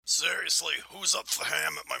Seriously, who's up for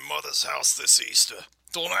ham at my mother's house this Easter?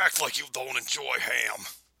 Don't act like you don't enjoy ham.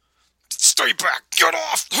 Stay back! Get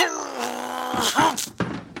off!